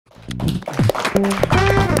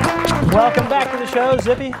Welcome back to the show,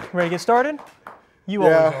 Zippy. Ready to get started? You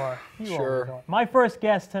always are. You always are. My first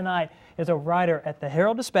guest tonight is a writer at the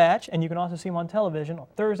Herald-Dispatch, and you can also see him on television on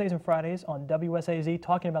Thursdays and Fridays on WSAZ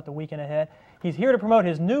talking about the weekend ahead. He's here to promote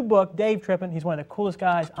his new book, Dave Trippin. He's one of the coolest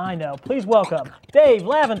guys I know. Please welcome Dave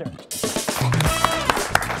Lavender.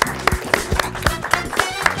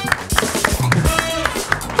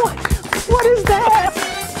 What is that?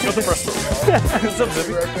 What's up,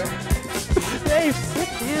 Zippy? Dave, sit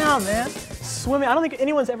down, man. Swimming. I don't think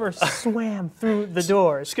anyone's ever swam through the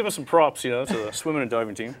doors. Just give us some props, you know, to the swimming and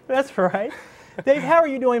diving team. That's right. Dave, how are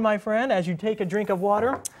you doing, my friend, as you take a drink of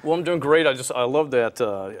water? Well, I'm doing great. I love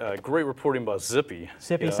that great reporting about Zippy.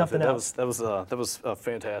 Zippy, you know, something else. That was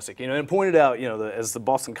fantastic. You know, and pointed out, you know, as the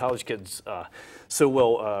Boston College kids so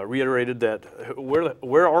well reiterated that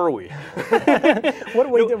where are we? What do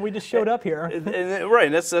we do? We just showed up here. Right,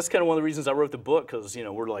 and that's kind of one of the reasons I wrote the book, because you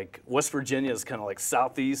know we're like West Virginia is kind of like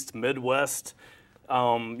Southeast, Midwest.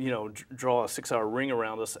 You know, draw a 6-hour ring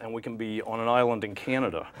around us, and we can be on an island in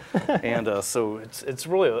Canada. And so it's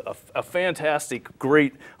really a fantastic,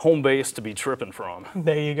 great home base to be tripping from.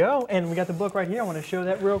 There you go. And we got the book right here. I want to show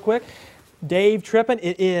that real quick. Dave Trippin,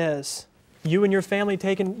 it is you and your family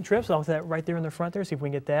taking trips. I'll put that right there in the front there, see if we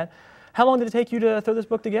can get that. How long did it take you to throw this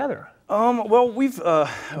book together? Well, we've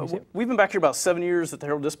been back here about 7 years at the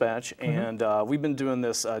Herald-Dispatch, and we've been doing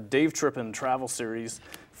this Dave Trippin travel series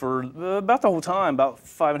for about the whole time, about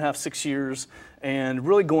 5.5, 6 years, and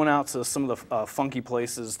really going out to some of the funky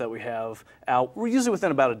places that we have out. We're usually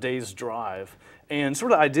within about a day's drive. And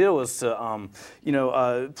sort of the idea was to, you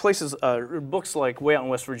know, books like Way Out in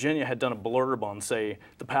West Virginia had done a blurb on, say,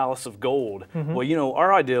 the Palace of Gold. Well, you know,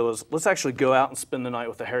 our idea was, let's actually go out and spend the night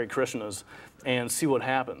with the Hare Krishnas and see what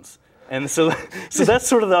happens. And so that's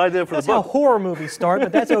sort of the idea for the book. That's how horror movies start,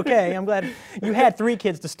 but that's okay. I'm glad you had 3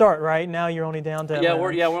 kids to start, right? Now you're only down to... Yeah,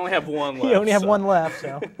 we only have one left. You only have one left,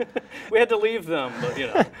 so... We had to leave them, but, you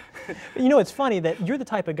know. You know, it's funny that you're the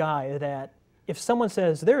type of guy that if someone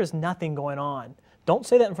says there is nothing going on, don't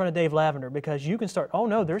say that in front of Dave Lavender, because you can start, oh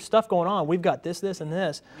no, there's stuff going on. We've got this, this, and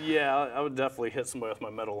this. Yeah, I would definitely hit somebody with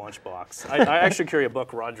my metal lunchbox. I actually carry a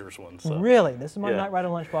Buck Rogers one. So. Really? This is my Night Rider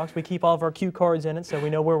lunchbox. We keep all of our cue cards in it so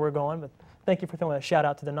we know where we're going. But thank you for throwing a shout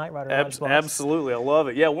out to the Night Rider lunchbox. Absolutely, I love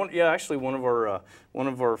it. Yeah, actually one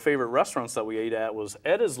of our favorite restaurants that we ate at was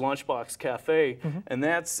Edda's Lunchbox Cafe, and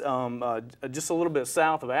that's just a little bit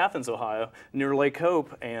south of Athens, Ohio, near Lake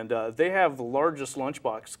Hope, and they have the largest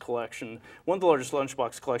lunchbox collection, one of the largest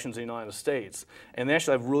lunchbox collections in the United States, and they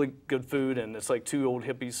actually have really good food, and it's like 2 old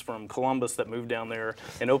hippies from Columbus that moved down there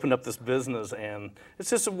and opened up this business, and it's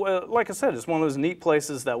just, like I said, it's one of those neat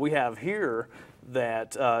places that we have here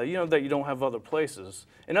that you know, that you don't have other places,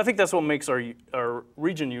 and I think that's what makes our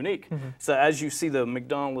region unique. So as you see the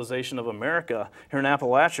McDonaldization of America here in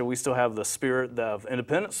Appalachia, we still have the spirit, the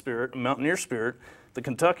independent spirit, mountaineer spirit, the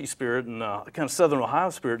Kentucky spirit, and kind of Southern Ohio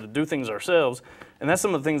spirit to do things ourselves, and that's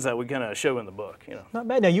some of the things that we kind of show in the book. You know, not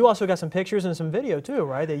bad. Now you also got some pictures and some video too,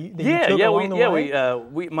 right? That you took along the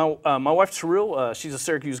way? My wife Terrell, she's a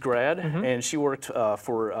Syracuse grad, and she worked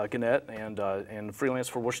for Gannett and freelance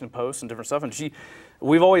for Washington Post and different stuff, and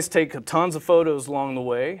we've always taken tons of photos along the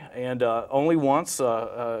way, and only once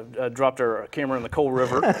dropped our camera in the Coal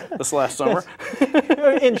River this last summer.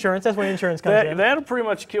 Insurance, that's where insurance comes in. That'll pretty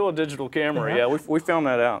much kill a digital camera, yeah, we found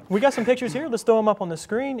that out. We got some pictures here, let's throw them up on the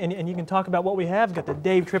screen, and you can talk about what we have. We've got the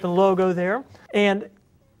Dave Trippin logo there, and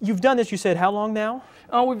you've done this, you said, how long now?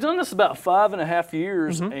 We've done this about 5.5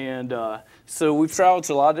 years, and so we've traveled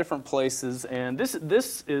to a lot of different places, and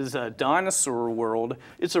this is a Dinosaur World.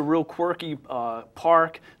 It's a real quirky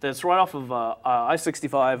park that's right off of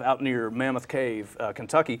I-65 out near Mammoth Cave,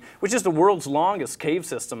 Kentucky, which is the world's longest cave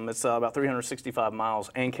system. It's about 365 miles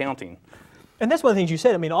and counting. And that's one of the things you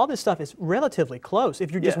said. I mean, all this stuff is relatively close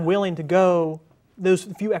if you're just willing to go those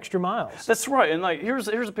few extra miles. That's right, and like here's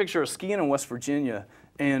a picture of skiing in West Virginia.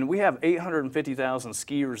 And we have 850,000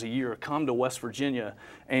 skiers a year come to West Virginia,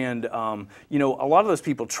 and you know, a lot of those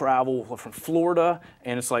people travel from Florida,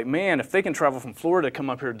 and it's like, man, if they can travel from Florida to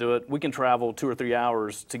come up here to do it, we can travel 2 or 3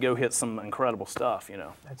 hours to go hit some incredible stuff, you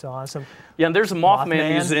know. That's awesome. Yeah, and there's a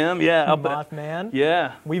Mothman Museum. Yeah, Mothman.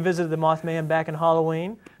 Yeah. We visited the Mothman back in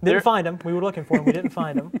Halloween. Didn't find him. We were looking for him. We didn't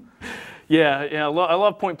find him. Yeah, I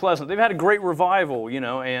love Point Pleasant. They've had a great revival, you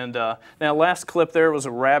know, and now last clip there was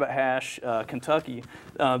a Rabbit Hash, Kentucky.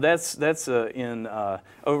 That's in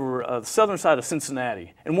over the southern side of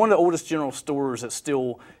Cincinnati, and one of the oldest general stores that's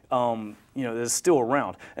still, you know, that's still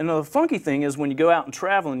around. And the funky thing is when you go out and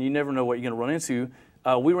travel and you never know what you're going to run into.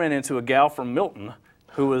 We ran into a gal from Milton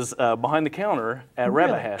who was behind the counter at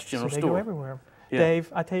Rabbit Hash General Store. They go everywhere.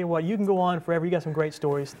 Dave, I tell you what, you can go on forever. You got some great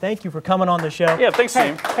stories. Thank you for coming on the show. Yeah, thanks, hey,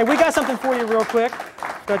 James. Hey, we got something for you real quick.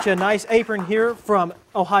 Got you a nice apron here from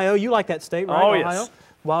Ohio. You like that state, right? Oh, Ohio? yes.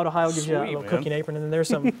 Wild Ohio gives you a Sweet, little man. cooking apron, and then there's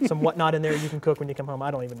some whatnot in there you can cook when you come home.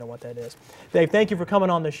 I don't even know what that is. Dave, thank you for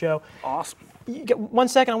coming on the show. Awesome. One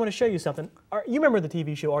second, I want to show you something. You remember the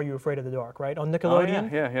TV show Are You Afraid of the Dark, right? On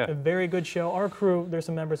Nickelodeon? Oh, yeah. A very good show. Our crew, there's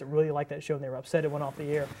some members that really liked that show, and they were upset it went off the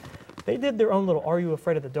air. They did their own little Are You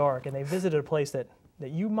Afraid of the Dark, and they visited a place that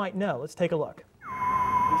you might know. Let's take a look.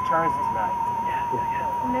 Who's Charles tonight?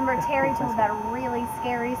 Yeah. Remember Terry told that really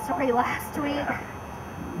scary story last week?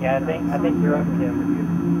 Yeah, I think you're up,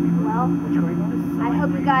 Kim. Well, I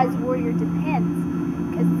hope you guys wore your Depends,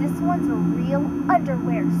 because this one's a real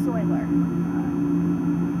underwear soiler.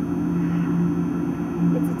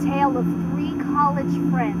 It's a tale of 3 college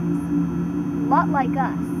friends, a lot like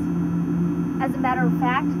us. As a matter of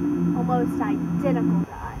fact, almost identical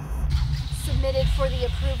to us. Submitted for the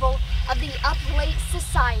approval of the Up Late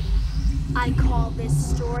Society. I call this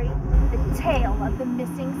story The Tale of the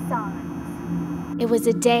Missing Signs. It was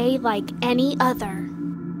a day like any other.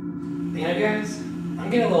 You know, guys, I'm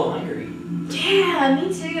getting a little hungry. Yeah,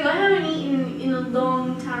 me too. I haven't eaten in a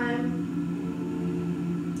long time.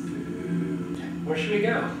 Where should we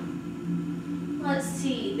go? Let's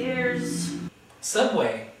see, there's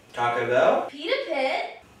Subway. Taco Bell? Pita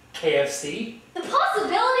Pit. KFC. The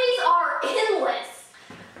possibilities are endless.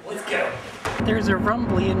 Let's go. There's a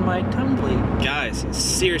rumbly in my tumbly. Guys,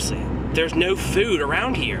 seriously, there's no food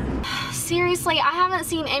around here. Seriously, I haven't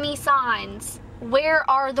seen any signs. Where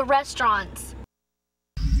are the restaurants?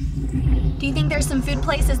 Do you think there's some food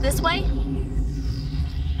places this way?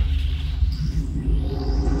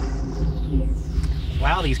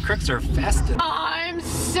 Wow, these crooks are festive. I'm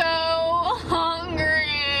so hungry.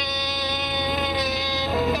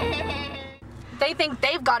 They think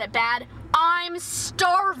they've got it bad. I'm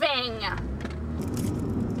starving.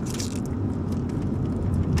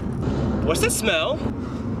 What's that smell?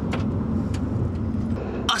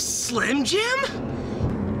 A Slim Jim?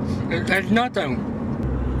 There's nothing.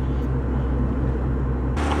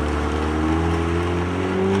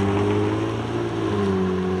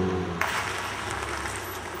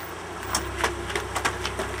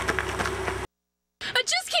 I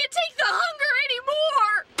just can't take the hunger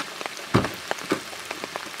anymore.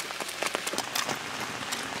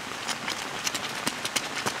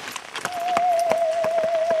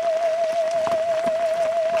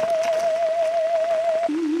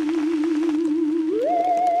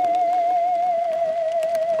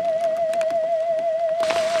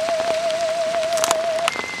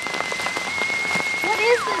 What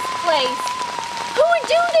is this place? Who would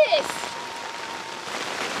do this?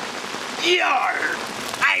 Yar!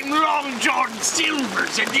 I'm Long John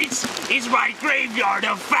Silvers, and this is my graveyard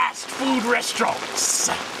of fast food restaurants.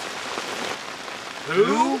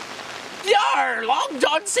 Who? Yar! Long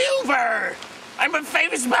John Silver! I'm a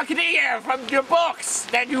famous buccaneer from your books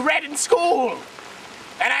that you read in school.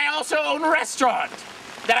 And I also own a restaurant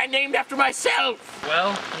that I named after myself.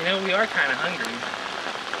 Well, you know, we are kind of hungry.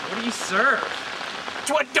 What do you serve?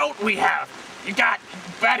 What don't we have? You got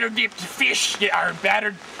batter dipped fish, or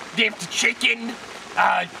batter dipped chicken,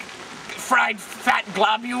 fried fat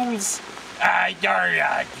globules,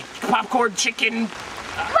 your popcorn chicken.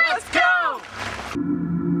 Let's go!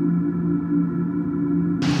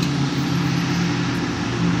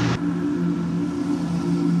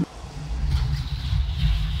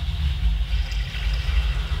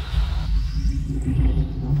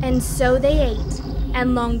 And so they ate,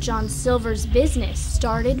 and Long John Silver's business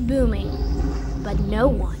started booming. But no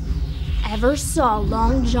one ever saw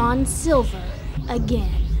Long John Silver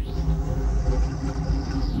again.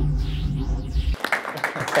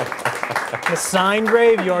 The Sign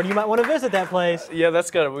Graveyard. You might want to visit that place. Yeah, we're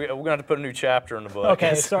going to have to put a new chapter in the book.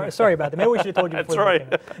 Okay, sorry about that. Maybe we should have told you before.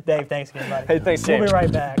 That's right. Dave, thanks again, buddy. Hey, thanks, James. We'll be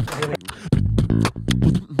right back.